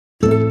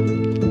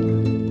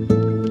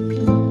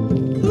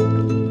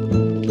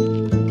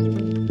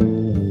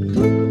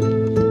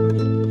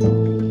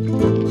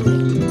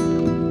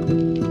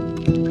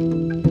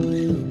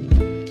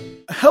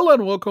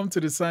welcome to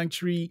the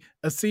Sanctuary,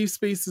 a safe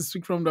space to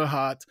speak from the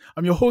heart.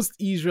 I'm your host,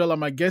 Israel, and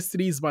my guest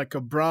today is Micah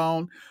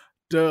Brown,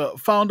 the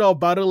founder of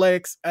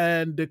BATLX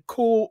and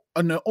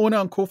the owner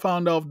and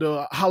co-founder of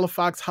the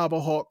Halifax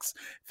Harbour Hawks.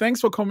 Thanks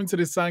for coming to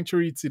the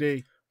Sanctuary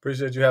today.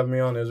 Appreciate you having me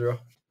on, Israel.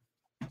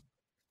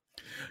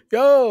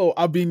 Yo,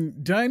 I've been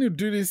dying to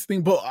do this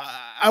thing, but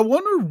I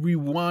want to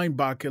rewind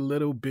back a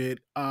little bit.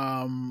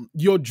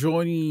 Your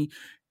journey.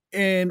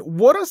 And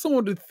what are some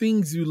of the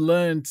things you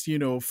learned,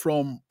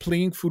 from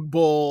playing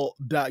football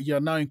that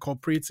you're now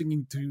incorporating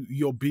into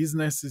your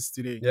businesses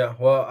today? Yeah,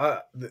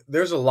 well,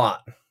 there's a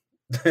lot.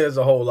 There's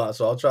a whole lot.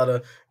 So I'll try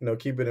to,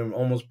 keep it in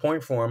almost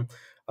point form.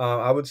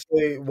 I would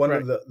say one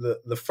Right. of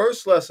the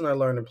first lesson I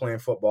learned in playing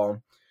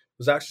football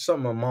was actually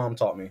something my mom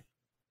taught me.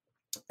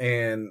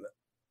 And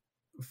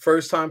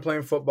first time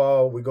playing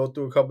football, we go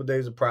through a couple of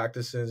days of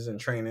practices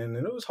and training, and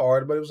it was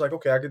hard, but it was like,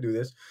 okay, I could do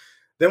this.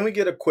 Then we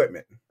get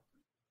equipment,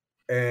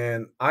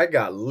 and I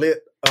got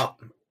lit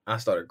up. I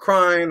started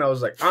crying. I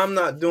was like, I'm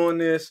not doing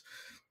this.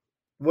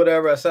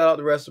 Whatever. I sat out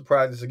the rest of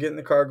practice. I get in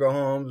the car, go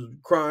home,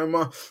 crying.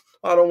 Mom,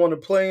 I don't want to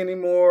play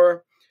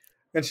anymore.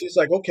 And she's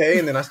like, okay.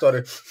 And then I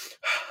started,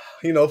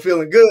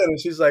 feeling good. And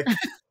she's like,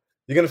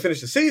 you're going to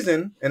finish the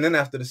season. And then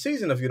after the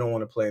season, if you don't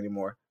want to play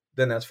anymore,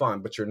 then that's fine.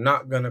 But you're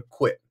not going to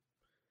quit.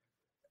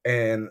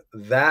 And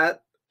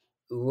that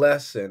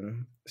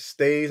lesson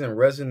stays and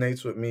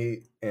resonates with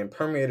me and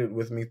permeated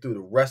with me through the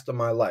rest of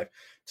my life,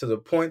 to the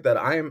point that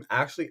I am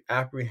actually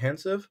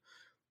apprehensive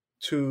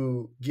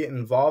to get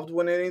involved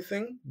with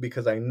anything,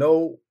 because I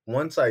know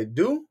once I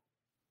do,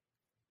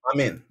 I'm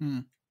in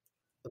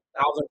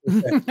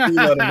 1,000%. You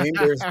know what I mean?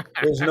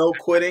 There's no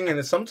quitting,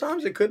 and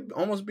sometimes it could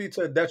almost be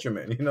to a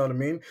detriment. You know what I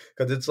mean?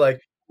 Because it's like,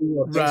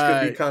 things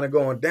could be Right. kind of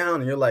going down,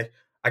 and you're like,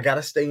 I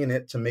gotta stay in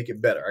it to make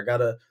it better.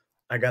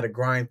 I gotta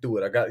grind through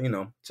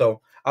it.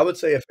 So I would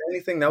say, if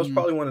anything, that was Mm.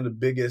 probably one of the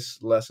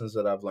biggest lessons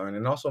that I've learned,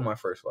 and also my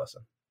first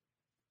lesson.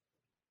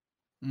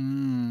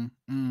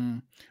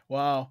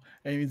 Wow.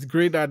 And it's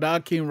great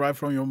that came right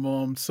from your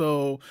mom.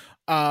 So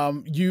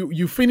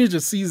you finished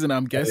the season,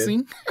 I'm I did.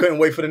 guessing. Couldn't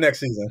wait for the next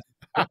season.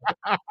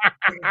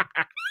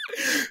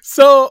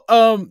 So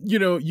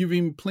you've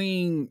been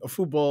playing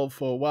football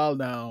for a while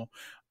now.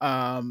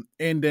 And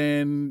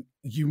then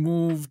you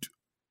moved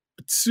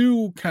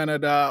to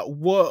Canada.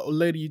 What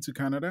led you to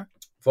Canada?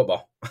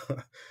 Football.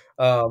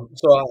 I've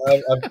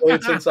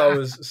played since I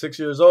was 6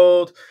 years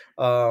old.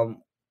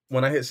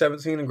 When I hit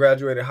 17 and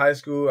graduated high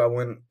school, I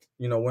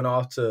went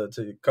off to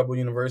a couple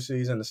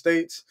universities in the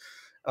States.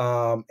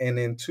 And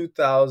in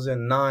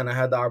 2009, I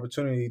had the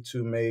opportunity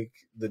to make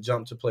the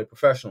jump to play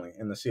professionally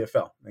in the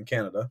CFL in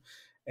Canada.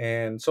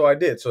 And so I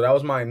did. So that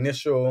was my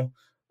initial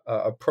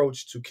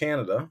approach to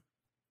Canada,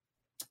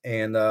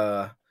 and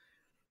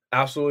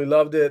absolutely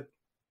loved it.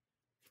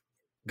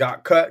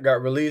 Got cut,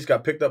 got released,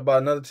 got picked up by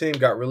another team,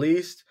 got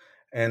released.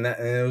 And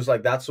it was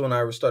like, that's when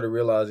I started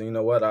realizing, you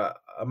know what, I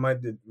might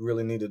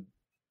really need to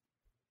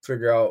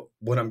figure out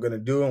what I'm going to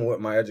do and what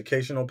my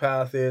educational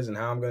path is and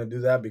how I'm going to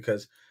do that,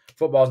 because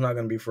football is not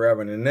going to be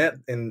forever.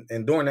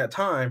 And during that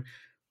time,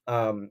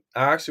 I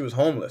actually was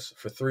homeless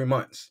for 3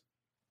 months.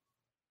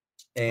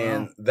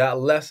 And Wow. that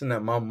lesson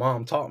that my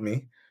mom taught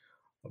me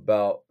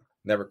about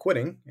never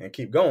quitting and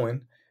keep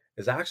going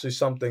is actually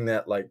something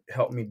that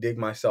helped me dig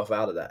myself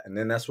out of that. And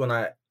then that's when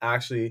I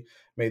actually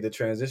made the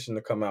transition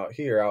to come out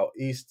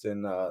east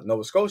in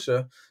Nova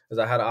Scotia, as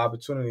I had an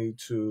opportunity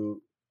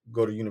to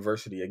go to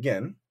university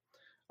again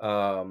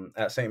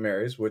at St.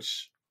 Mary's,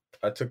 which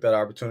I took that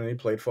opportunity,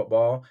 played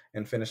football,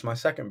 and finished my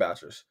second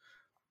bachelor's.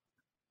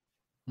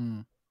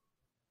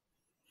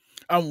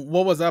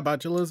 What was that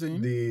bachelor's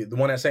in? The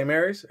one at St.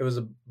 Mary's, it was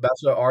a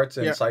Bachelor of Arts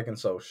in Yeah. Psych and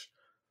Soc.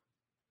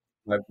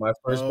 My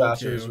first Okay,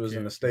 bachelor's was in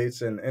okay, the okay.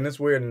 States, and it's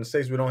weird. In the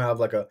States, we don't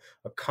have a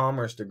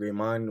commerce degree.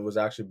 Mine was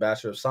actually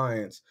Bachelor of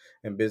Science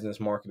in Business,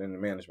 Marketing,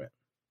 and Management.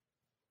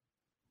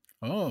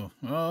 Oh,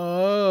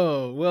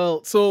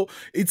 well, so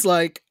it's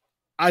like,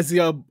 as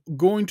you're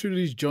going through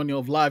this journey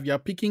of life, you're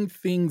picking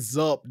things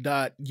up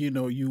that,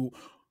 you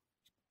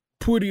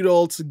put it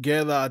all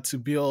together to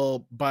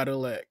build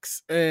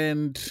BattleX.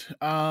 And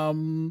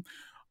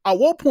at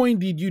what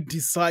point did you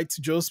decide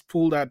to just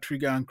pull that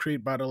trigger and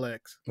create BattleX?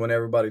 When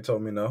everybody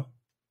told me no,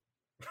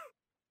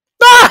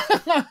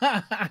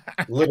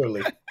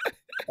 literally.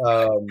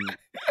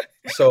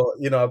 So,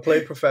 I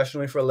played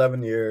professionally for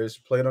 11 years,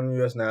 played on the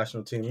U.S.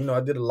 national team.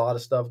 I did a lot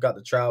of stuff, got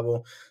to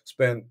travel,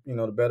 spent,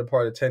 the better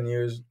part of 10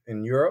 years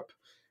in Europe.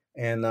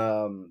 And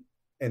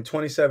in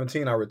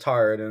 2017, I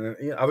retired,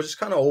 and I was just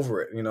kind of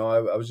over it.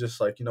 I was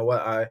just like, you know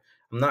what, I'm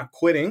not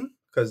quitting,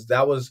 because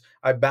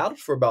I battled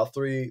for about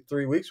three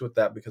weeks with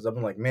that, because I've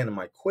been like, man, am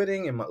I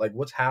quitting? Am I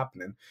what's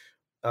happening?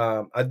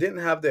 I didn't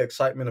have the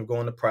excitement of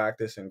going to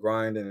practice and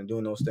grinding and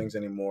doing those things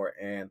anymore.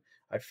 And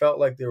I felt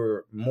like there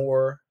were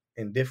more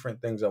and different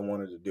things I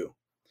wanted to do.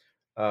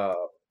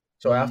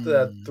 So after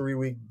that Mm,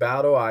 3-week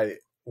battle, I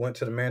went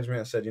to the management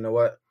and said, you know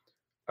what,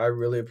 I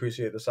really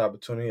appreciate this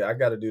opportunity. I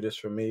got to do this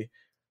for me.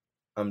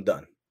 I'm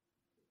done.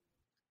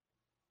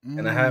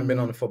 And I haven't been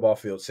on mm, the football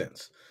field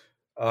since.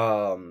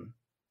 Um,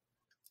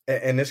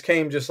 and this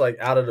came just like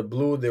out of the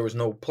blue. There was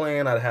no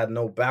plan. I had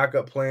no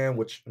backup plan,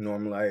 which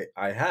normally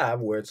I have,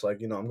 where it's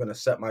like, I'm going to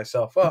set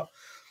myself up.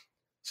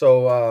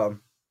 So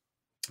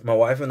my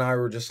wife and I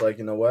were just like,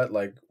 you know what,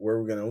 like where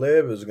we're going to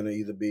live, it was going to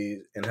either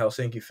be in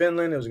Helsinki,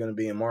 Finland, it was going to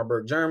be in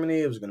Marburg,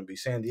 Germany, it was going to be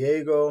San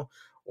Diego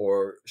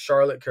or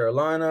Charlotte,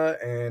 Carolina,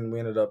 and we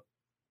ended up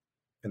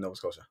in Nova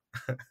Scotia.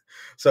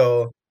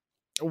 So,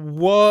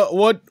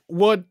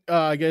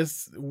 I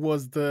guess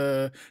was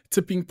the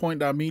tipping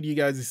point that made you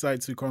guys decide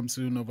to come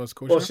to Nova well,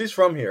 Scotia? she's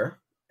from here,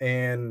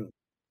 and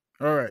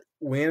All right.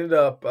 we ended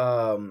up.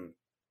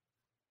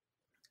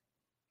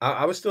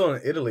 I was still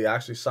in Italy,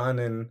 actually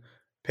signing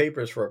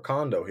papers for a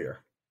condo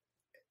here,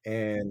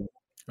 and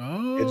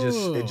Oh. it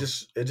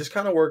just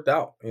kind of worked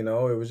out. It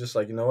was just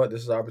like, you know what,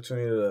 this is an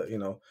opportunity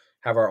to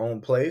have our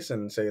own place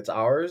and say it's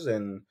ours,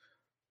 and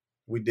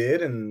we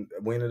did, and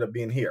we ended up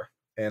being here,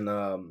 and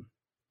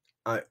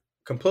I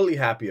completely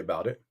happy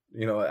about it.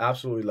 I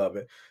absolutely love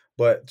it.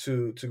 But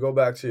to go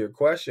back to your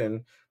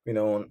question,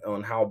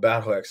 on how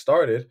BattleX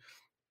started,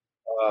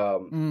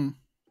 um, Mm,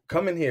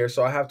 coming here.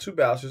 So I have two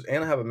bachelors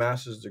and I have a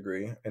master's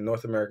degree in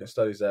North American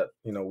Studies that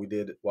we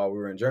did while we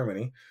were in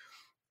Germany.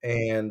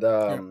 And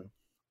yeah.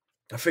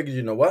 I figured,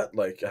 you know what,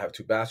 like I have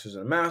two bachelors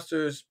and a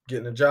master's,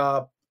 getting a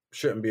job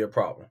shouldn't be a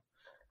problem.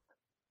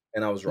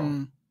 And I was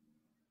wrong.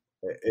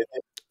 Mm, It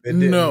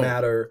didn't no.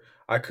 matter.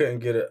 I couldn't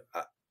get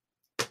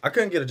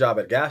a job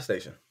at a gas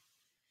station,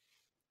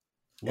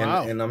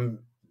 Wow. and I'm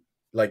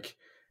like,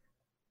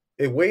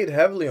 it weighed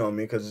heavily on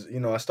me because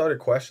I started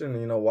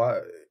questioning, why,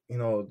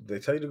 they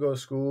tell you to go to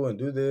school and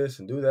do this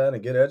and do that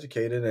and get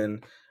educated,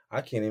 and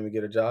I can't even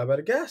get a job at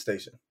a gas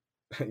station.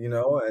 And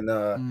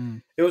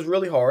Mm, it was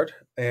really hard,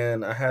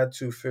 and I had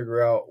to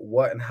figure out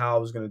what and how I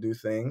was going to do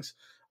things.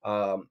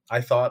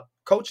 I thought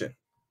coaching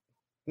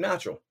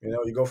natural.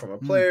 You go from a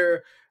mm,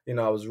 player.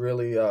 I was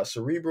really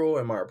cerebral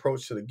in my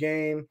approach to the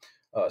game,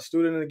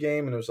 student in the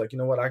game, and it was like, you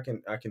know what, I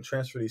can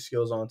transfer these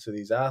skills onto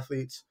these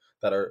athletes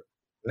that are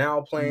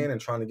now mm, playing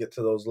and trying to get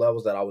to those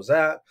levels that I was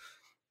at.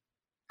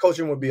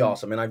 Coaching would be mm,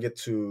 awesome, and I get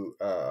to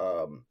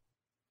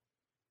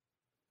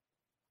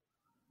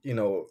you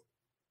know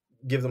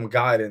give them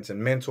guidance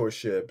and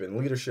mentorship and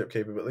leadership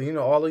capability.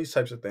 All these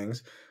types of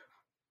things.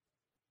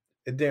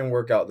 It didn't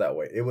work out that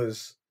way. It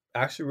was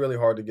actually really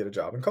hard to get a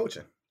job in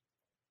coaching.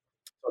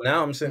 So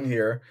now I'm sitting mm.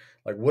 here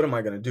like, what am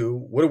I going to do?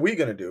 What are we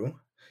going to do?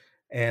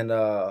 And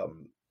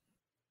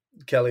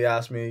Kelly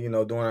asked me,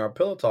 during our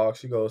pillow talk,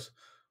 she goes,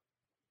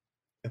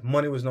 if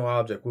money was no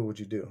object, what would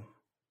you do?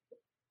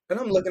 And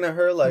I'm looking at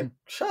her Hmm. like,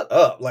 shut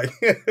up. Like,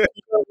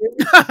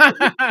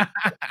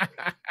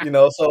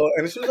 so,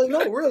 and she was like,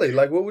 no, really,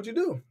 like, what would you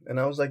do? And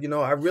I was like,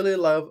 I really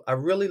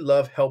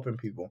love helping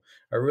people.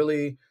 I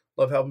really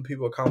love helping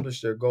people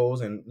accomplish their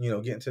goals and,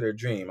 get into their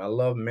dream. I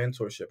love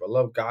mentorship. I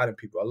love guiding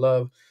people. I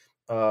love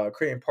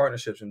creating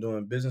partnerships and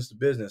doing business to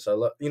business. I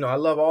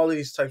love all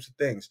these types of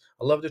things.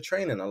 I love the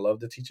training. I love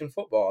the teaching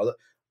football.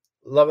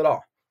 Love it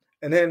all.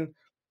 And then,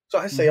 so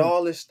I say Mhm.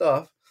 all this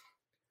stuff,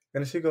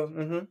 and she goes,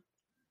 mm-hmm,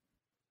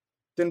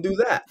 then do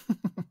that.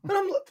 And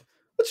I'm like,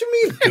 what you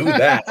mean do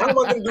that? How am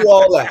I going to do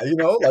all that?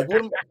 Like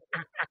what?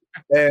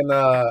 And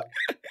I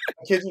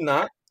kid you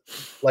not,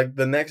 like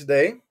the next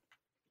day,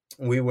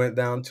 we went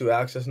down to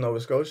Access Nova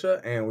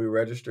Scotia and we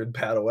registered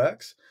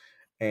BattleX,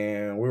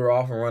 and we were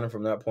off and running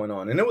from that point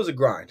on. And it was a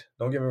grind.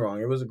 Don't get me wrong,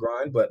 it was a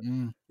grind, but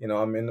Mm,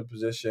 I'm in the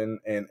position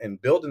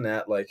and building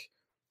that. Like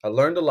I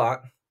learned a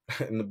lot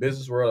in the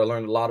business world. I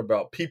learned a lot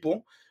about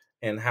people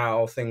and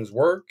how things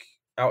work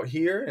out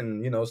here.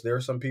 And so there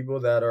are some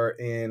people that are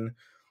in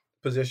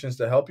positions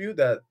to help you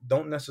that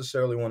don't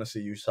necessarily want to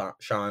see you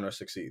shine or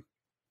succeed.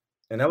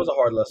 And that was a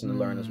hard lesson to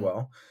learn as mm,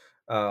 well.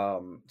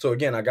 So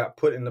again, I got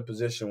put in a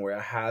position where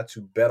I had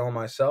to bet on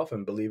myself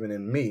and believing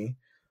in me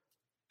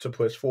to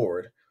push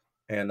forward.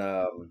 And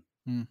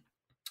mm.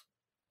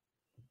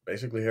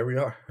 basically, here we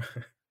are.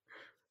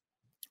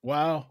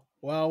 Wow.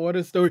 Wow, what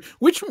a story.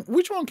 Which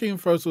one came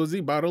first? Was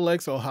it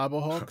BattleX or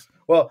Harbour Hawks?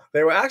 Well,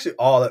 they were actually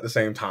all at the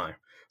same time.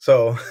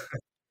 So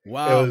it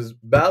Wow. was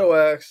Battle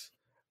X,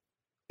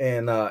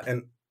 and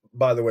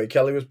by the way,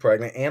 Kelly was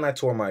pregnant, and I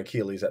tore my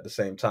Achilles at the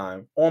same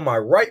time on my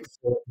right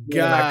foot,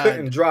 and I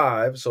couldn't God.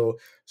 drive. So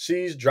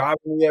she's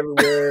driving me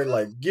everywhere,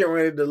 like getting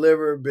ready to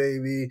deliver,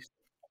 baby.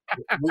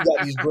 We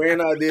got these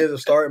grand ideas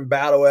of starting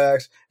Battle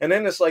X, and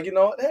then it's like,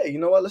 hey,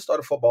 let's start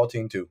a football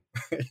team too.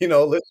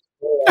 Let's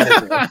go at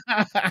it again.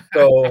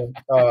 So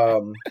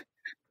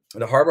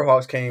the Harbor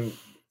Hawks came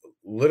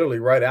literally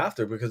right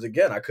after because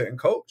again, I couldn't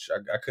coach.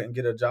 I couldn't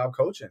get a job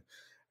coaching,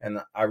 and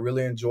I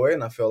really enjoy it,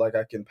 and I feel like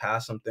I can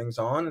pass some things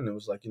on. And it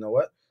was like, you know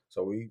what?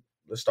 So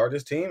let's start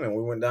this team, and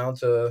we went down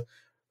to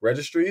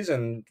registries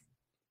and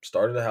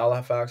started the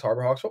Halifax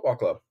Harbor Hawks Football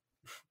Club.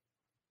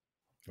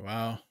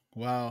 Wow.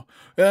 Wow.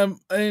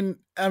 And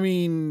I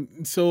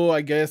mean, so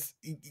I guess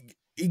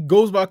it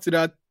goes back to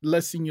that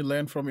lesson you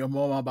learned from your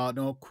mom about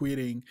not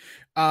quitting.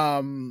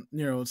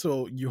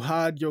 So you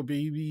had your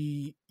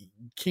baby,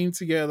 came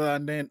together,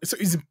 and then so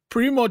it's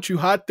pretty much you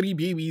had three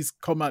babies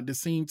come at the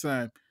same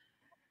time.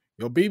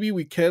 Your baby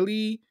with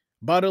Kelly,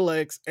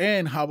 BATLX,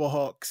 and Harbour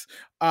Hawks.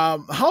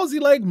 How's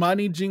it like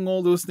managing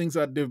all those things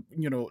at the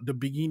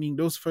beginning,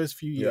 those first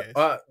few Yeah. years?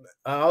 I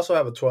also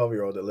have a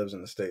 12-year-old that lives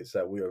in the States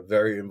that we are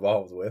very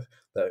involved with,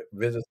 that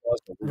visits us,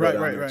 and we go Right,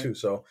 down right, there right. too.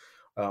 So,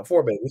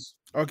 4 babies.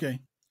 Okay.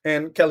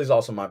 And Kelly's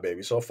also my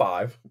baby, so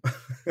 5.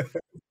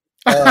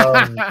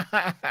 um,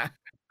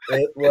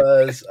 it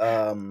was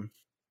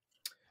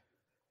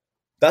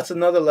that's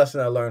another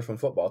lesson I learned from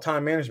football: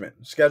 time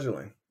management,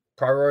 scheduling,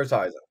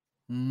 prioritizing.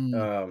 Mm,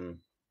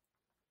 Um,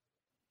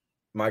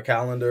 my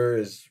calendar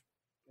is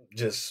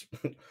just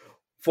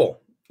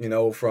full,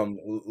 from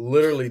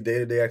literally day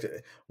to day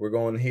activity. We're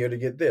going here to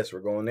get this.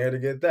 We're going there to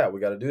get that. We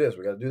got to do this.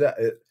 We got to do that.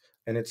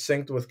 And it's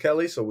synced with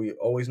Kelly, so we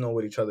always know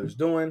what each other's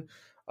doing.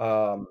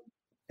 Um,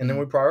 and then mm.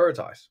 we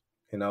prioritize,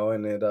 and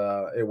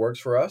it works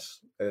for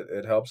us.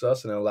 It helps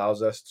us, and it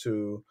allows us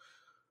to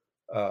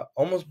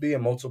almost be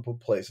in multiple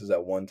places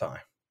at one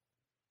time.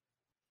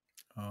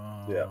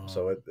 Yeah.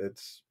 So Oh.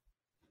 it's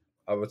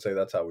I would say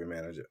that's how we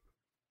manage it.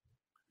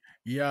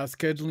 Yeah,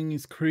 scheduling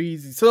is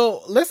crazy.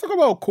 So let's talk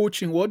about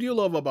coaching. What do you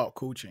love about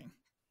coaching?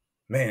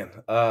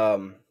 Man,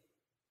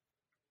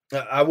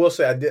 I will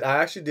say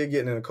I actually did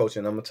get into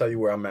coaching. I'm gonna tell you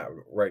where I'm at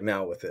right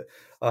now with it.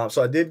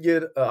 So I did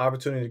get an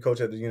opportunity to coach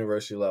at the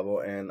university level,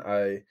 and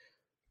I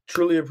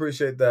truly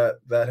appreciate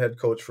that head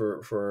coach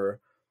for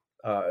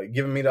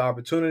giving me the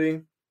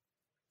opportunity.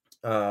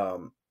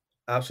 Um,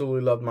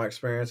 Absolutely loved my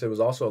experience. It was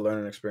also a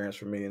learning experience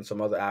for me in some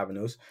other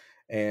avenues,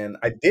 and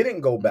I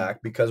didn't go Mm,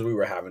 back because we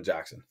were having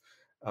Jackson,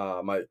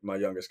 my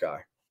youngest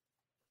guy.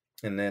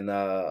 And then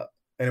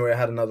anyway, I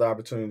had another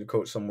opportunity to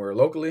coach somewhere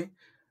locally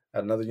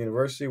at another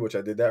university, which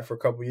I did that for a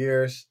couple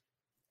years.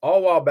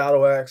 All while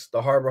BattleX,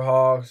 the Harbour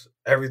Hogs,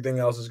 everything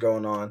else is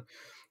going on.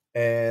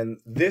 And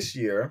this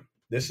year,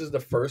 this is the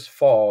first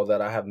fall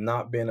that I have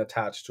not been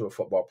attached to a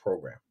football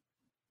program.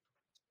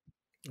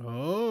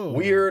 oh.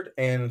 Weird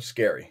and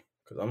scary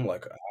because I'm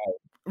like,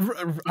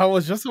 I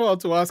was just about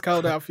to ask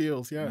how that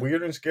feels. Yeah.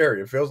 weird and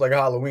scary. It feels like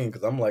Halloween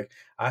because I'm like,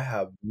 I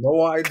have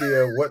no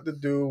idea what to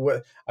do.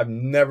 What I've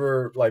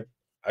never like.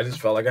 I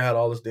just felt like I had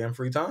all this damn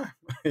free time.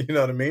 You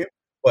know what I mean?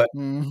 But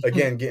Mm,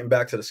 again, getting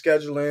back to the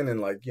scheduling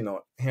and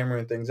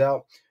hammering things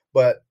out.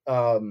 But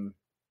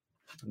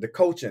the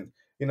coaching,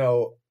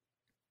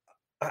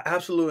 I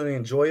absolutely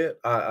enjoy it.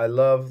 I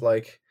love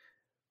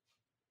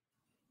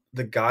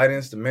the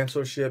guidance, the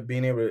mentorship,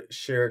 being able to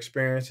share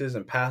experiences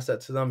and pass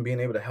that to them, being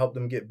able to help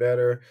them get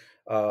better,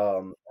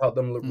 help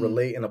them mm,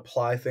 relate and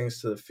apply things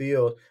to the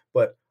field.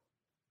 But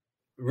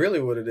really,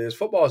 what it is,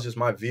 football is just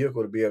my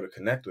vehicle to be able to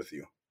connect with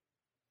you.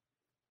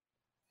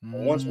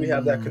 And once we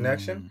have that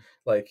connection, mm,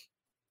 like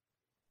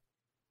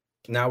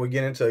now we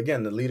get into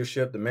again the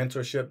leadership, the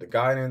mentorship, the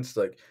guidance,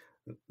 like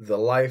the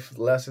life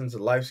lessons,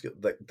 the life skill.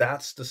 Like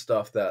that's the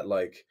stuff that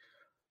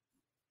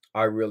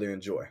I really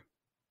enjoy.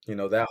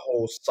 That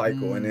whole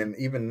cycle. And mm, then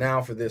even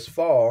now for this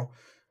fall,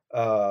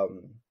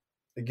 um,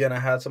 again, I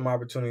had some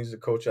opportunities to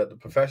coach at the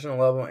professional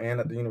level and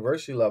at the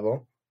university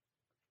level.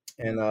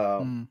 And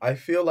mm, I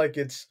feel like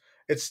it's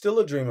still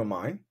a dream of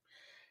mine.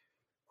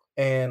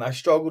 And I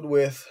struggled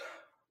with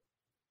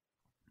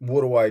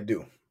what do I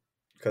do?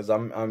 Because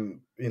I'm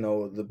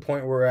the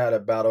point we're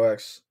at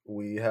BattleX,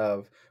 we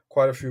have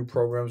quite a few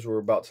programs we're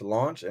about to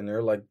launch, and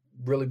they're like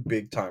really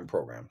big time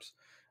programs.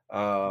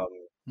 Um,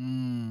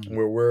 mm.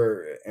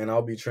 where and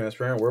I'll be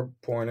transparent, we're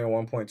pouring in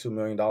 $1.2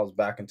 million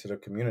back into the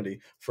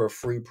community for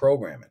free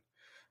programming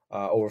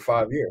over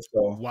 5 years.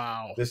 So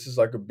Wow. this is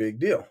like a big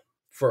deal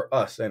for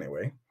us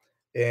anyway.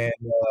 And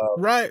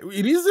Right.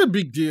 It is a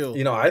big deal.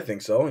 I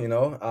think so.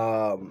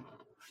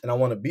 And I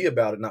want to be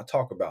about it, not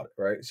talk about it,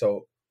 right?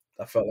 So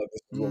I felt like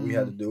this is what we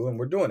had to Mm, do, and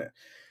we're doing it.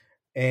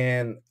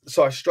 And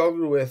so I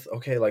struggled with,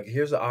 okay, like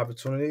here's an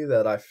opportunity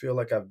that I feel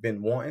like I've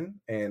been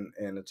wanting, and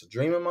it's a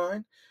dream of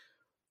mine.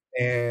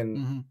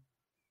 And mhm,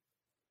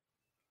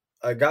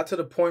 I got to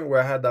the point where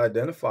I had to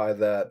identify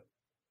that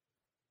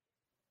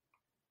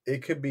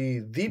it could be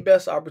the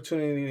best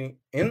opportunity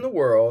in the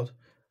world,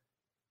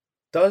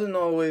 doesn't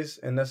always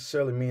and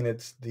necessarily mean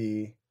it's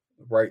the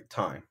right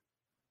time.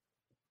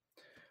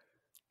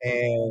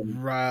 And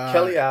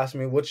Kelly right. asked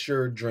me, "What's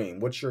your dream?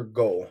 What's your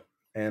goal?"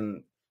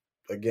 And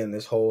again,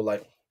 this whole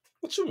like,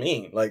 "What you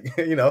mean?" Like,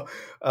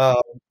 uh,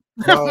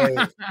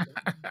 my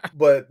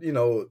but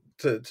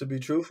to be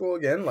truthful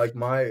again, like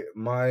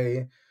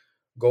my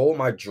goal,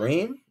 my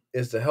dream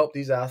is to help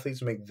these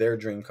athletes make their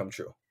dream come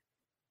true.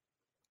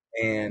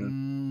 And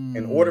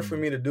in order for Mm,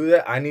 me to do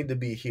that, I need to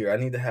be here. I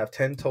need to have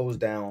 10 toes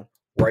down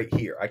right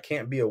here. I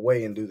can't be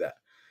away and do that.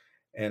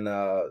 And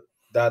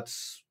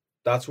that's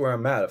that's where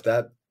I'm at. If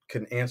that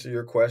can answer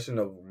your question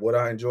of what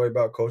I enjoy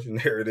about coaching,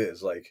 there it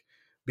is. Like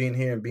being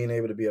here and being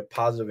able to be a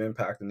positive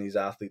impact in these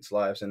athletes'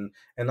 lives, and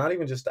not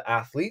even just the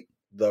athlete,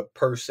 the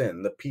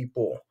person, the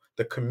people,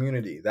 the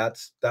community.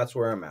 That's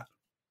where I'm at.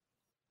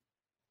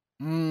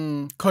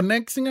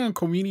 connecting and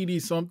community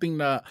is something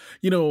that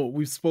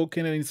we've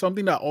spoken, and it's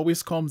something that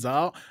always comes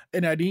out.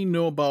 And I didn't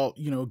know about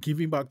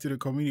giving back to the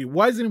community.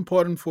 Why is it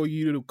important for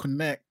you to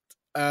connect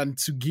and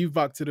to give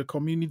back to the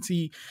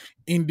community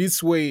in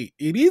this way,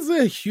 it is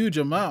a huge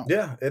amount.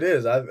 Yeah, it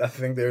is. I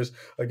think there's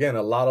again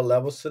a lot of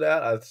levels to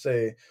that. I'd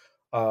say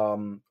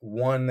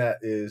one that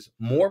is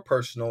more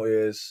personal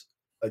is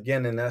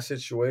again in that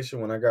situation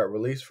when I got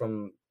released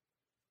from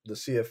the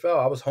CFL,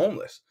 I was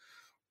homeless.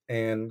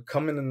 And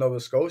coming to Nova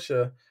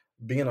Scotia,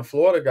 being a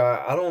Florida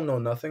guy, I don't know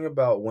nothing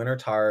about winter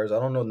tires. I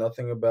don't know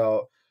nothing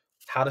about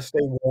how to stay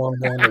warm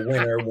during the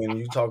winter when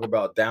you talk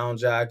about down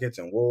jackets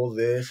and wool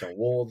this and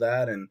wool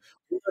that and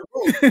winter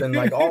boots and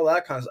like all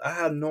that kind of stuff. I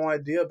had no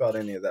idea about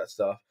any of that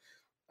stuff.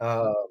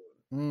 Uh,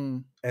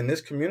 Mm, and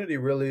this community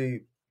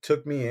really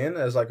took me in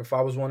as like if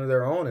I was one of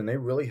their own, and they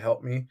really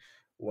helped me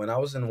when I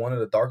was in one of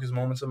the darkest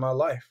moments of my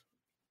life.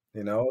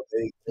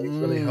 They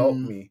really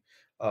helped mm, me,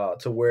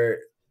 to where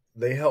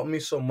they helped me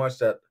so much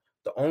that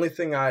the only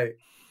thing I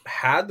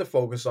had to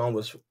focus on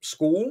was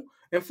school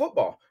and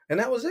football, and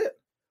that was it.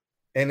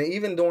 And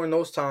even during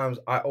those times,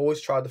 I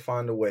always tried to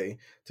find a way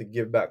to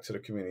give back to the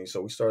community.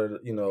 So we started,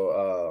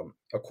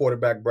 a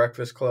quarterback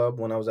breakfast club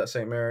when I was at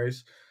St.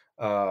 Mary's.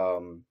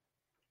 Um,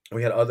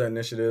 we had other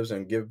initiatives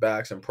and give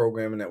backs and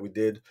programming that we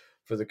did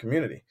for the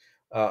community.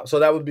 So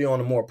that would be on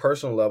a more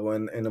personal level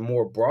and a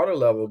more broader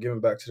level,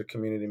 giving back to the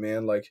community,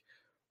 man. Like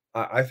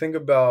I think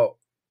about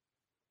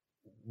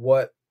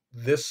what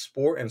this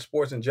sport and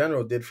sports in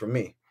general did for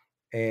me.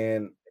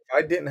 And if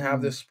I didn't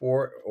have mm, this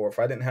sport or if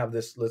I didn't have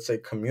this, let's say,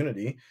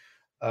 community,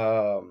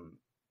 um,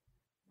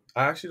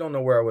 I actually don't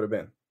know where I would have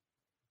been.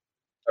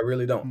 I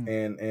really don't. mm.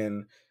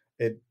 And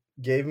it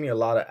gave me a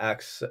lot of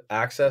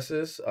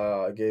accesses.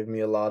 It gave me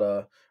a lot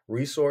of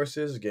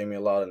resources. It gave me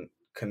a lot of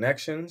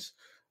connections,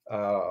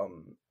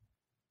 um,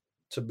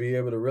 to be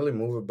able to really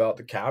move about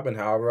the cabin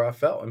however I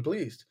felt and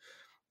pleased.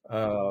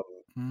 Um,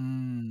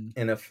 Mm.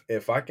 and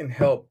if I can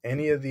help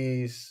any of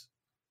these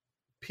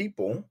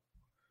people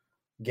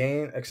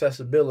gain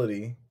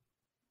accessibility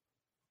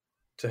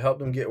to help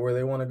them get where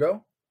they want to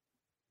go,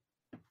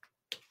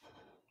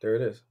 there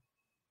it is.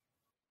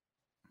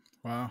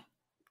 Wow,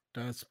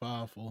 that's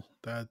powerful.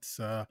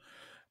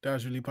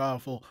 That's really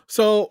powerful.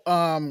 So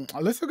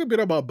let's talk a bit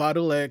about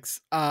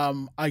BattleX.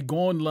 I go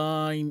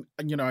online,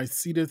 and I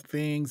see the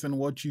things and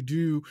what you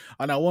do,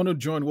 and I want to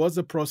join. What's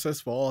the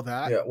process for all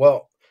that? Yeah.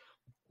 Well,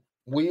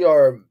 we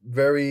are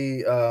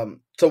very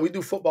so we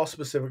do football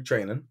specific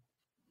training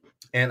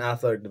and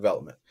athletic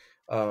development.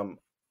 Um,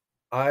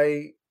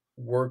 I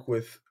work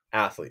with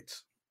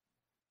athletes,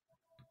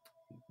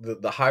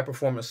 the high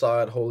performance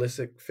side,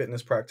 holistic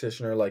fitness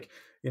practitioner, like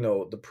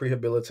the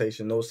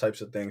prehabilitation, those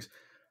types of things.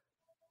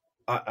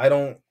 I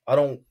don't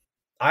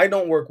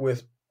work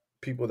with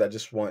people that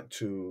just want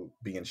to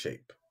be in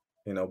shape,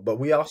 But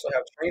we also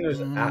have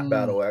trainers at Mm,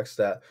 BattleX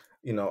that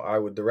I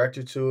would direct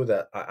you to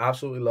that I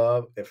absolutely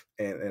love. If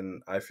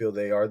and I feel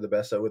they are the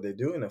best at what they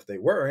do, and if they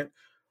weren't,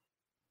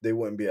 they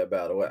wouldn't be at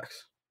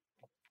BattleX.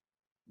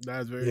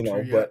 that's very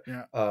true. Yeah, But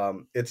yeah,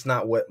 it's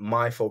not what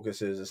my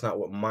focus is. It's not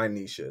what my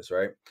niche is,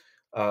 right?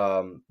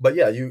 But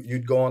yeah,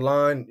 you'd go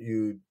online,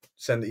 you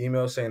send the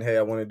email saying, "Hey,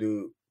 I want to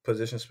do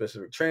position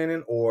specific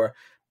training," or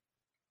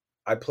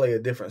I play a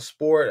different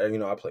sport.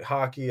 I play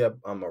hockey.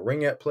 I'm a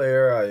ringette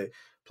player. I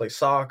play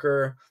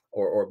soccer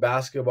or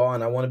basketball,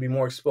 and I want to be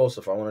more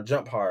explosive. I want to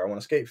jump higher. I want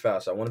to skate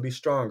fast. I want to be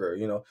stronger.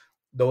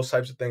 Those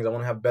types of things. I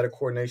want to have better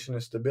coordination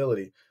and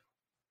stability.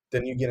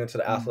 Then you get into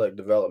the mm. athletic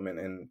development,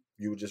 and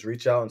you would just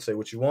reach out and say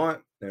what you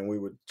want, and we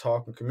would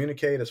talk and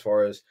communicate as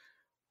far as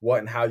what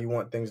and how you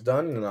want things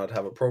done, and I'd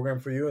have a program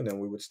for you, and then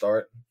we would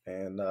start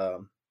and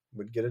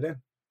we'd get it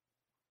in.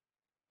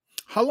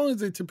 How long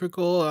is a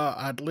typical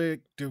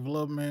athletic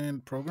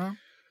development program?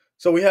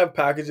 So we have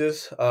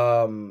packages.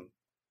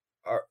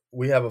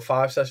 We have a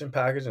 5 session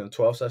package and a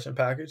 12 session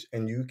package,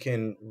 and you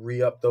can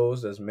re up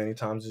those as many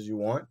times as you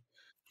want.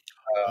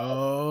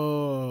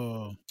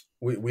 Oh,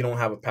 We don't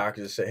have a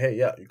package to say, hey,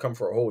 yeah, you come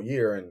for a whole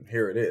year and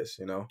here it is,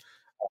 and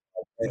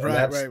right,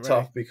 that's right,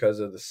 right. tough because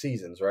of the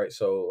seasons, right?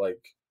 So,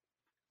 like,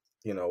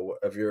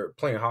 if you're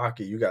playing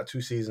hockey, you got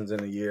 2 seasons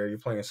in a year. You're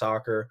playing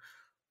soccer,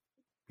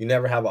 you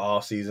never have an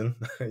off season.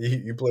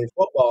 You play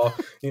football,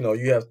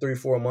 you have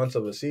 3-4 months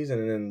of a season,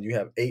 and then you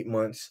have 8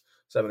 months,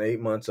 7-8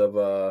 months of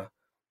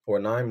or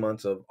 9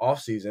 months of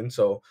off season.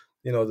 So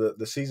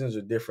the seasons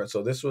are different.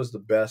 So this was the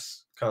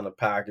best kind of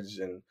package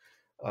and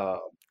uh,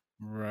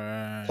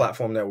 Right.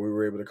 platform that we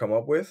were able to come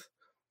up with.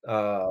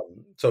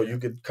 So Yeah. you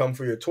could come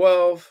for your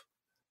 12,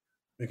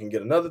 you can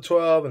get another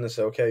 12, and then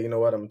say, okay, you know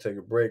what, I'm gonna take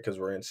a break because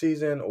we're in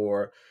season.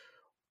 Or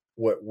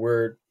what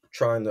we're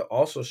trying to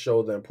also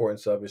show the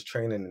importance of is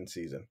training in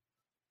season.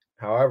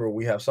 However,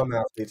 we have some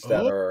athletes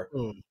that Oh, are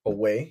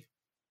away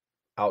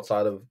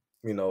outside of,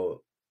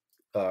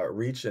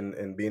 reach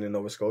and being in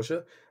Nova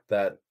Scotia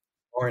that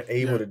aren't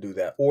able yeah. to do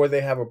that, or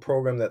they have a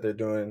program that they're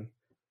doing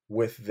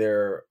with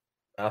their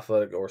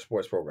athletic or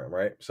sports program,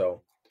 right?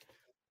 So,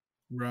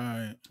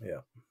 Right.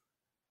 yeah.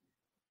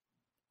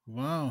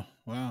 Wow,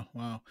 wow,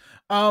 wow.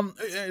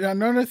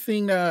 Another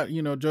thing that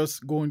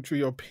just going through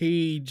your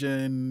page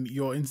and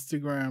your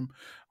Instagram,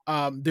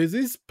 there's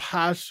this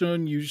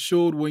passion you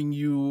showed when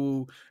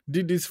you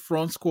did this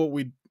front squat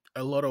with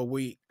a lot of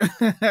weight.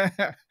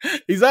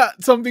 Is that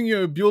something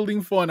you're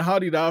building for, and how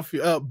did that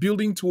feel?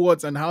 Building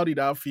towards, and how did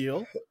that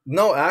feel?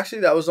 No,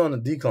 actually, that was on a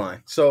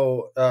decline.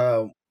 So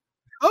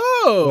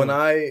Oh.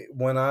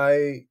 when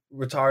I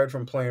retired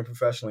from playing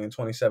professionally in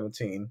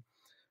 2017,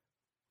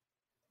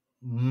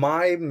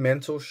 my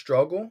mental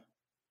struggle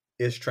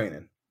is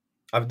training.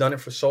 I've done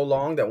it for so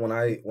long that when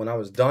I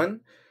was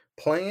done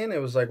playing, it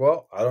was like,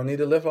 well, I don't need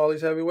to lift all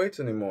these heavy weights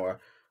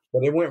anymore.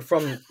 But it went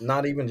from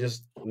not even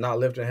just not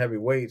lifting heavy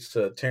weights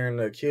to tearing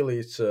the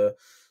Achilles to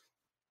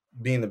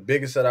being the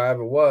biggest that I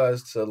ever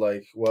was to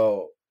like,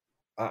 well,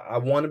 I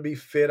want to be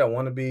fit. I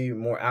want to be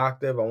more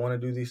active. I want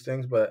to do these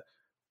things, but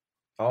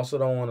I also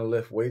don't want to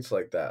lift weights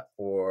like that.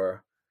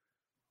 Or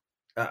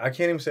I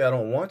can't even say I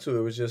don't want to.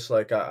 It was just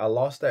like I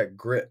lost that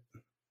grit.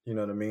 You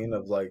know what I mean?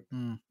 Of like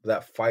Mm,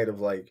 that fight of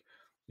like,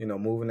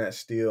 moving that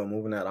steel,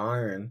 moving that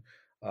iron.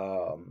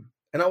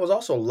 And I was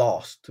also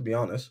lost, to be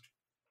honest.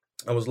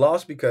 I was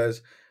lost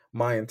because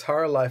my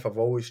entire life I've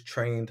always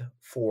trained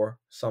for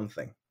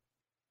something.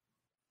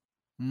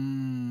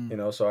 mm,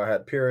 So I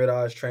had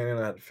periodized training,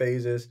 I had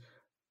phases.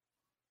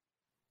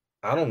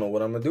 I don't know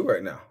what I'm gonna do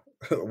right now.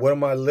 What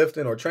am I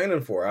lifting or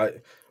training for?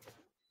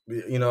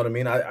 You know what I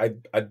mean?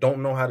 I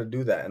don't know how to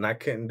do that, and I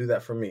couldn't do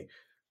that for me.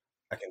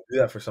 I can do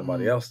that for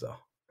somebody mm, else though.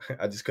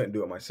 I just couldn't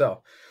do it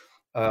myself.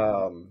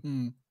 Um,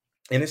 mm,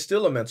 and it's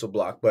still a mental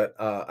block, but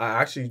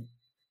I actually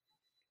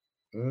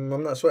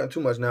I'm not sweating too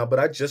much now, but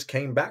I just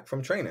came back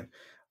from training.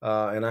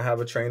 And I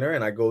have a trainer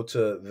and I go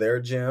to their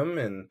gym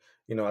and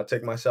I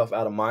take myself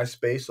out of my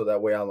space so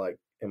that way I like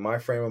in my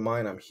frame of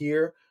mind, I'm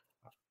here.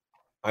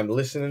 I'm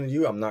listening to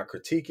you. I'm not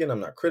critiquing. I'm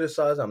not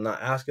criticizing. I'm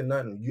not asking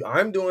nothing.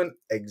 I'm doing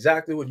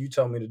exactly what you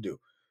tell me to do,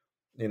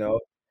 you know?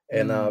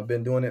 And mm, I've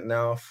been doing it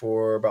now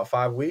for about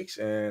 5 weeks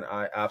and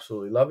I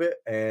absolutely love it.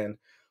 And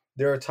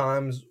there are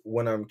times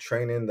when I'm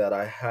training that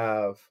I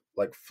have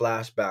like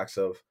flashbacks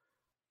of,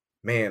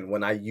 man,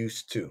 when I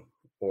used to,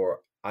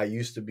 or I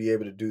used to be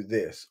able to do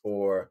this,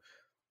 or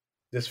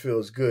this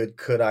feels good.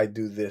 Could I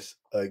do this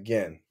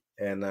again?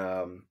 And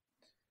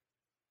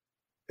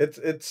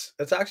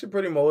it's actually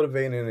pretty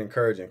motivating and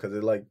encouraging because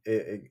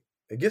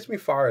it gets me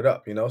fired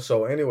up.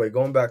 So anyway,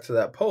 going back to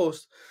that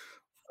post,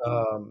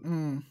 um,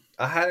 mm.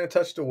 I hadn't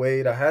touched the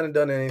weight, I hadn't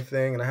done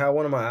anything, and I had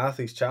one of my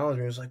athletes challenge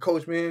me. He was like,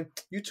 "Coach, man,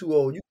 you too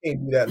old. You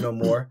can't do that no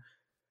more."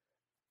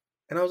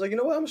 And I was like, "You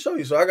know what? I'm gonna show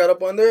you." So I got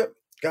up on there,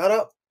 got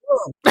up,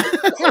 boom,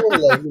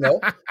 whole leg,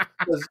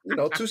 because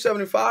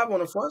 275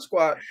 on a front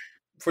squat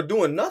for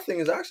doing nothing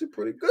is actually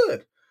pretty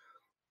good.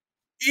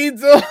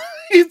 It's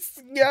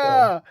it's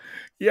So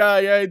yeah,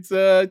 it's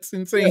yeah,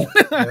 insane.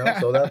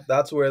 so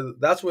that's where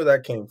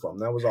that came from.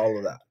 That was all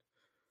of that.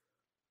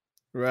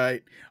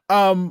 Right.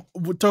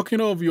 We're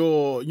talking of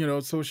your,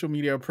 social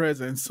media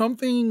presence.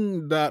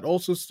 Something that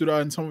also stood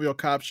out in some of your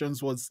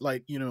captions was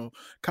like,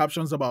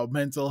 captions about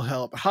mental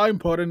health. How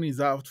important is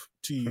that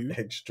to you?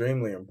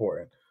 Extremely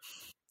important.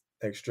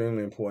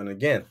 Extremely important.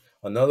 Again,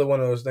 another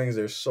one of those things.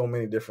 There's so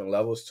many different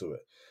levels to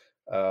it.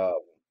 Uh,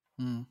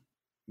 Mm,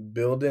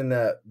 Building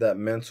that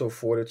mental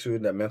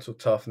fortitude, that mental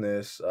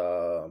toughness,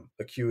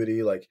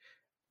 acuity, like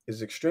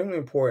is extremely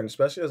important,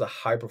 especially as a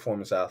high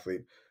performance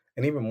athlete,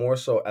 and even more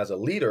so as a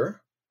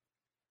leader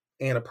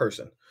and a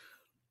person.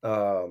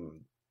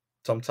 Um,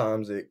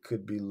 Sometimes it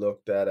could be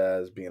looked at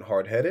as being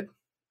hard headed.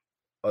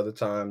 Other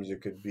times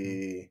it could mm,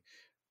 be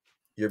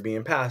you're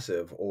being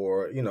passive,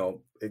 or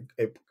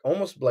it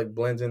almost like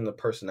blends in the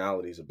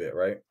personalities a bit,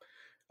 right?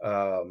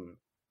 Um,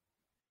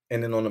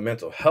 and then on the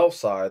mental health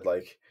side,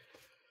 like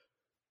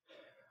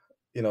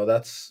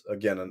that's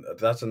again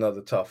that's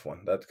another tough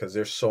one. That because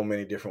there's so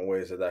many different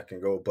ways that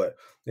can go. But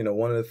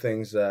one of the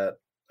things that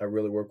I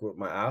really work with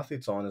my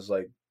athletes on is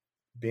like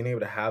being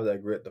able to have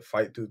that grit to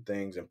fight through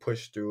things and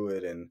push through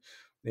it, and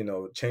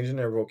changing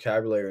their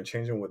vocabulary and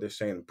changing what they're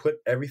saying, and put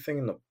everything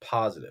in the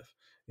positive.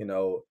 You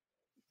know,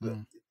 the-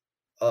 mm,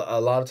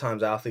 a lot of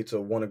times athletes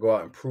will want to go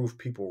out and prove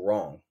people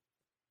wrong.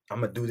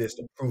 I'm gonna do this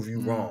to prove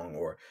you mm, wrong,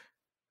 or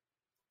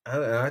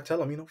and I tell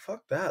them,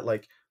 fuck that.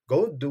 Like,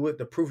 go do it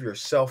to prove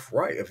yourself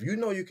right. If you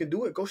know you can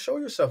do it, go show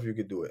yourself you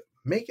can do it.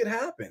 Make it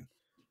happen.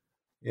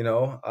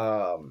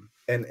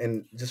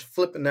 And just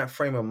flipping that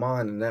frame of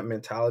mind and that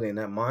mentality and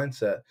that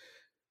mindset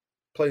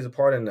plays a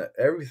part in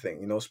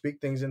everything.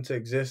 Speak things into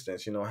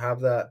existence.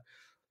 Have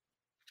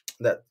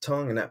that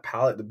tongue and that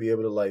palate to be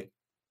able to like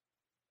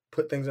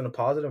put things in a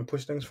positive and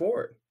push things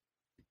forward.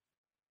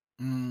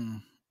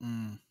 mm,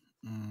 mm,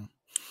 mm.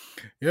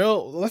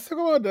 Yo, let's talk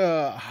about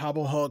the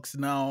Harbour Hawks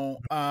now.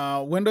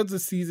 When does the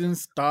season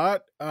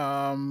start?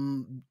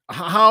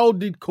 How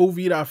did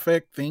COVID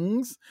affect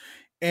things?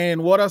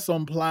 And what are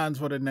some plans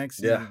for the next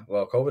Yeah, season?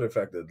 well, COVID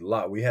affected a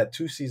lot. We had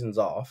 2 seasons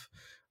off.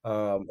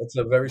 It's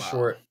a very Wow.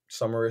 short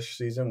summerish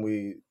season.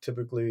 We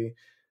typically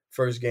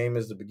first game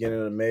is the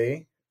beginning of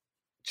May.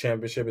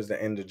 Championship is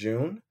the end of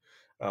June.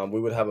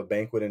 We would have a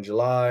banquet in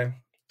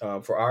July.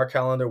 For our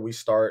calendar, we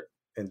start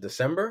in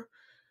December,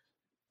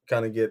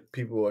 kind of get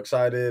people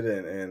excited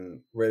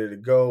and ready to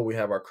go. We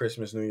have our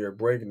Christmas, New Year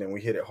break, and then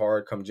we hit it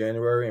hard come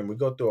January, and we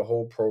go through a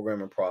whole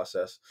program and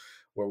process.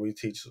 where we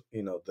teach,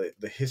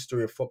 the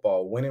history of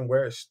football, when and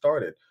where it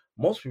started.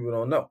 Most people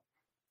don't know.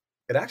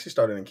 It actually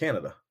started in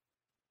Canada.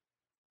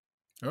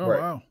 Oh Right.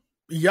 wow.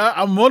 Yeah,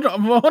 I'm one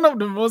of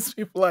the most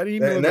people I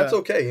didn't know And that's that.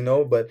 okay,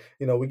 but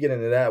we get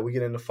into that, we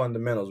get into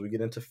fundamentals, we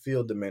get into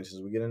field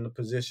dimensions, we get into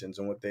positions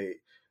and what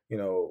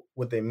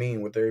they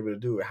mean, what they're able to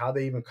do, how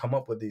they even come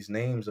up with these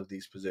names of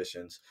these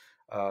positions,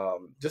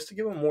 just to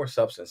give them more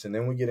substance. And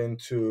then we get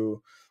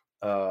into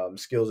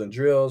skills and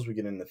drills, we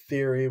get into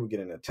theory, we get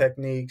into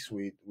techniques,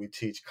 we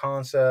teach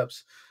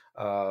concepts,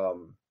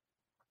 um,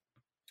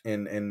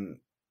 and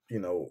you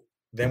know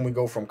then we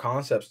go from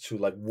concepts to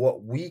like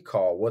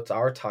what's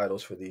our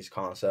titles for these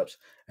concepts,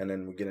 and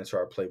then we get into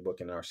our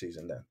playbook and our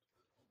season then.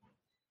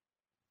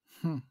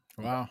 Hmm.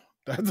 Wow,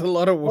 that's a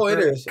lot of Oh, it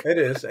is. work. It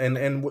is.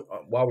 And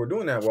while we're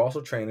doing that, we're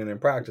also training and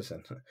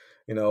practicing.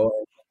 You know,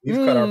 we've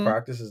cut our Mm.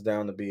 practices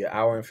down to be an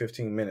hour and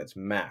 15 minutes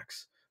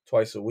max,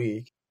 twice a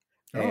week.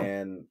 Oh.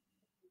 And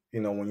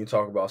when you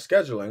talk about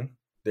scheduling,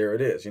 there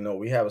it is.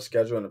 We have a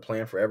schedule and a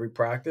plan for every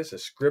practice.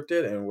 It's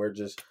scripted, and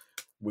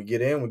we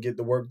get in, we get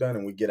the work done,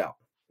 and we get out.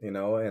 And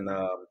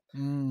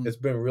Mm. it's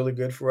been really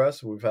good for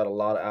us. We've had a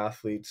lot of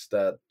athletes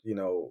that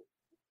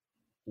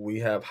we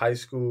have high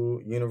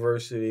school,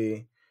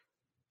 university,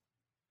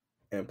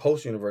 and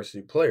post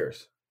university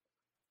players.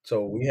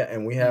 So we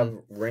have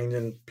Mm.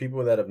 ranging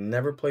people that have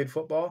never played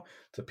football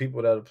to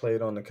people that have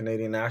played on the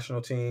Canadian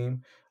national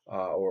team,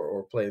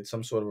 or played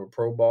some sort of a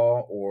pro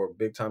ball or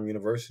big time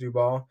university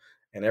ball,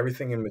 and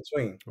everything in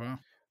between. Wow.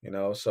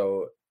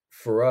 So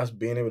for us,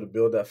 being able to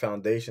build that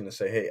foundation to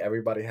say, hey,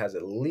 everybody has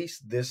at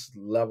least this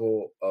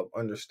level of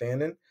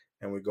understanding,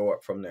 and we go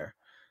up from there,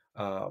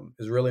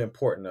 is really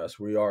important to us.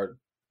 We are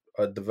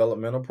a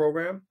developmental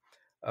program,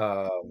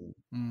 um,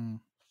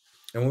 Mm.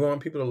 and we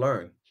want people to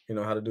learn,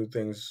 how to do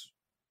things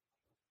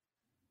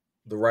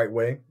the right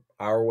way,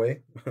 our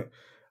way,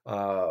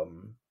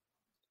 um,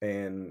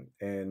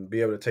 and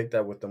be able to take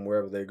that with them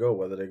wherever they go,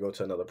 whether they go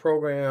to another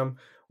program,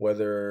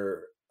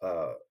 whether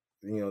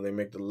they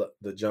make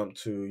the jump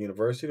to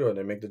university, or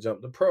they make the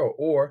jump to pro,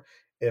 or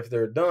if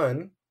they're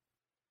done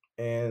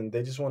and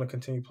they just want to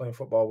continue playing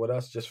football with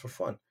us just for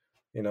fun,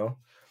 you know.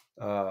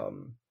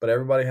 But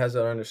everybody has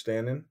that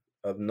understanding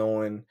of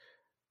knowing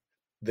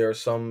there are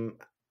some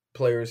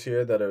players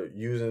here that are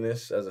using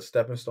this as a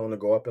stepping stone to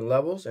go up in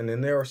levels, and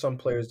then there are some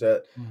players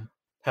that Mm.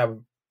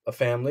 have a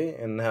family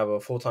and have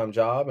a full-time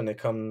job, and they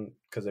come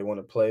because they want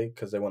to play,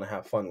 because they want to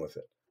have fun with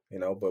it,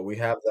 but we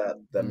have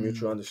that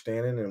mutual Mm.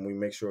 understanding, and we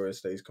make sure it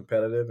stays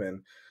competitive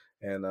and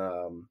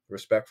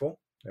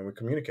respectful, and we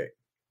communicate.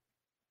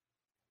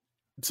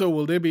 So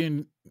will there be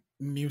a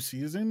new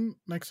season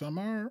next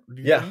summer?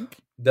 Do you Yeah, think?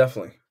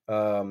 definitely.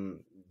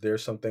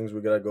 There's some things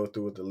we got to go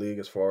through with the league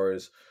as far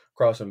as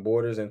crossing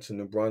borders into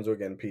New Brunswick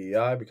and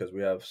PEI, because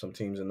we have some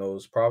teams in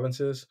those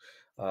provinces.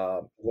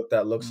 What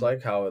that looks Mm.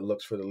 like, how it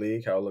looks for the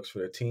league, how it looks for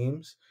the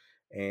teams,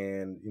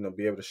 and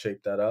be able to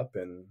shape that up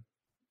and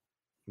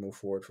move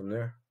forward from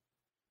there.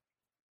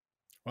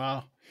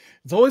 Wow.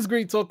 It's always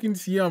great talking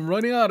to you. I'm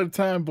running out of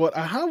time, but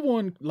I have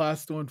one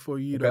last one for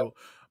you Okay. though.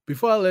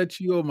 Before I let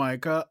you go,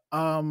 Micah,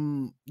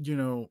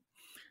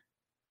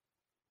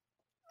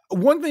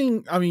 one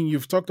thing, I mean,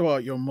 you've talked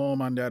about your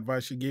mom and the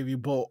advice she gave you,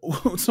 but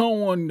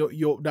someone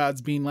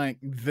that's been like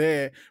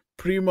there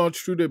pretty much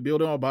through the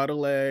building of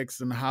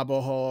BATLX and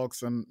Harbour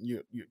Hawks and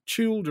your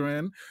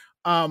children,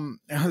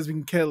 has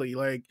been Kelly.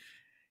 Like,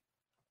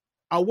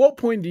 at what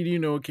point did you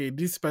know, okay,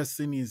 this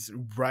person is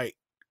right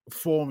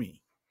for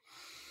me?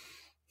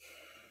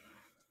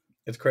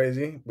 It's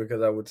crazy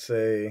because I would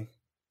say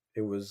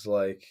it was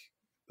like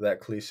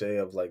that cliche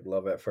of like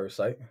love at first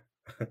sight.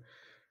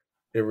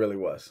 It really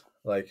was.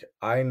 Like,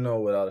 I know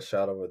without a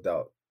shadow of a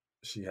doubt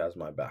she has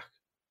my back.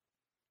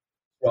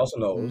 She also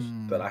knows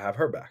that Mm. I have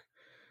her back.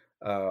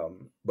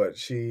 But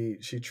she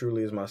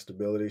truly is my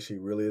stability. She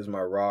really is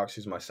my rock.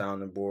 She's my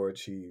sounding board.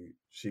 She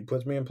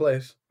puts me in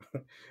place,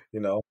 you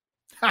know.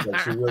 Like,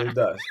 she really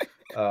does.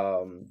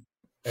 Um,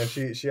 and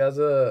she has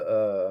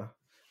a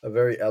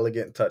very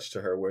elegant touch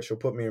to her where she'll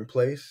put me in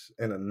place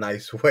in a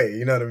nice way.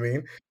 You know what I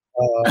mean?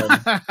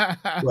 Um,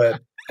 but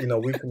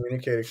we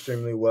communicate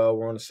extremely well.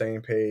 We're on the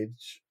same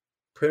page,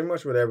 pretty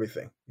much with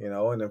everything.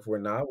 And if we're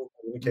not, we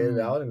communicate it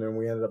Mm. out, and then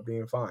we ended up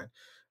being fine.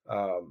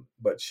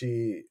 But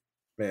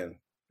man,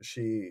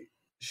 she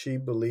she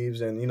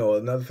believes in.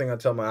 Another thing I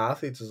tell my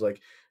athletes is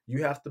like,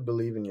 you have to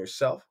believe in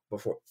yourself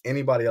before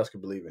anybody else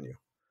can believe in you,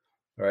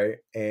 right?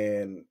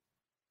 And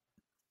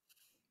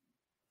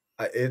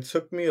it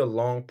took me a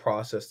long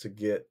process to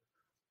get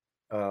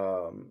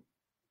um,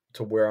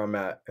 to where I'm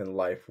at in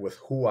life with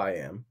who I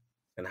am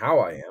and how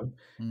I am,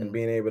 and Mm.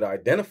 being able to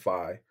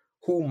identify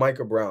who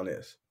Micah Brown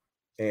is.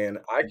 And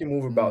I can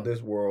move about Mm.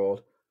 this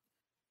world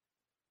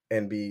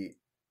and be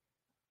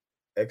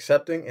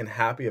accepting and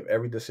happy of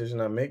every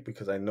decision I make,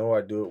 because I know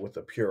I do it with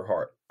a pure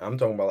heart. I'm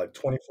talking about like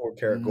 24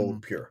 karat Mm.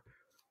 gold pure.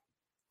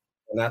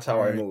 And that's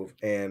how I Right. move.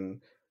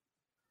 And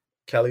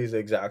Kelly's the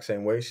exact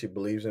same way. She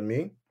believes in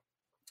me.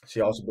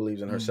 She also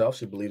believes in Mm, herself.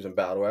 She believes in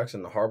BATLX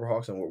and the Harbour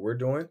Hawks and what we're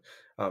doing.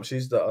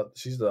 She's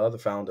the other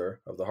founder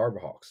of the Harbour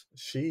Hawks.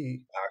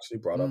 She actually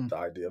brought up mm. the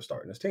idea of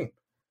starting this team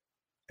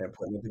and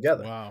putting it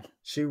together. Wow.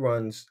 She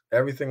runs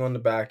everything on the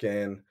back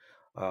end,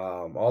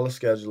 all the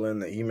scheduling,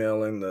 the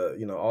emailing,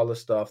 all the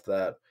stuff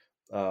that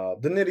the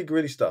nitty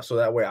gritty stuff. So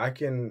that way I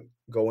can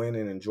go in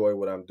and enjoy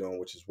what I'm doing,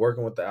 which is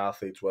working with the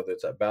athletes, whether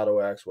it's at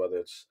BattleX, whether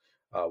it's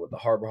with the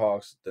Harbour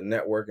Hawks, the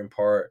networking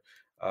part.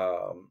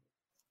 Um,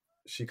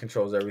 she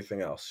controls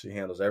everything else. She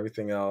handles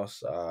everything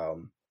else,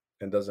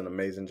 and does an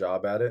amazing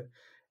job at it.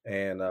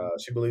 And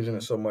she believes in it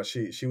Mm. so much.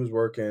 She was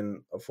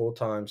working a full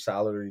time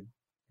salary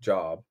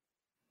job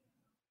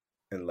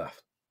and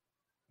left.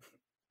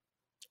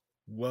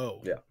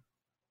 Whoa. Yeah,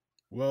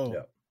 Whoa.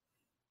 yeah.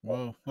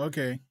 Whoa.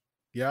 Okay.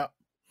 Yeah.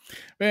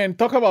 Man,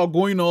 talk about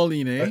going all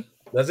in, eh?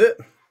 That's it.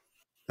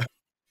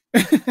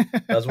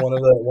 That's one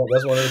of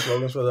the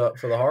slogans for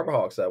the Harbor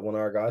Hawks that one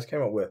of our guys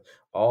came up with.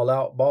 All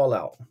out, ball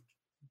out.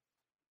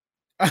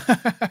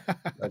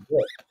 That's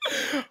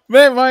it.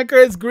 Man,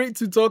 Micah, it's great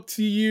to talk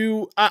to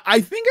you. I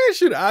think I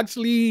should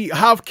actually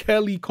have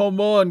Kelly come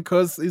on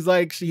because it's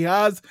like she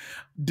has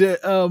the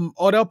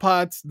other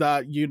parts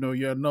that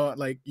you're not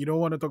like you don't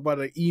want to talk about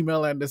the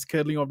email and the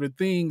scheduling of the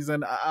things,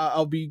 and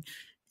I'll be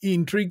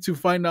intrigued to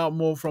find out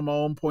more from our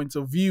own point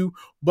of view.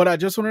 But I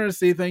just wanted to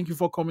say thank you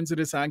for coming to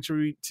the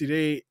sanctuary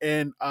today,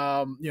 and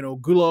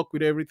good luck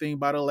with everything,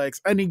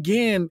 BattleX. And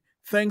again,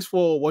 thanks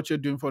for what you're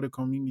doing for the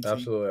community.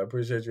 Absolutely. I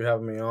appreciate you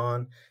having me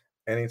on.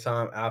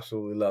 Anytime.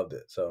 Absolutely loved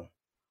it. So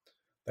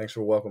thanks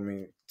for welcoming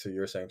me to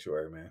your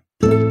sanctuary, man.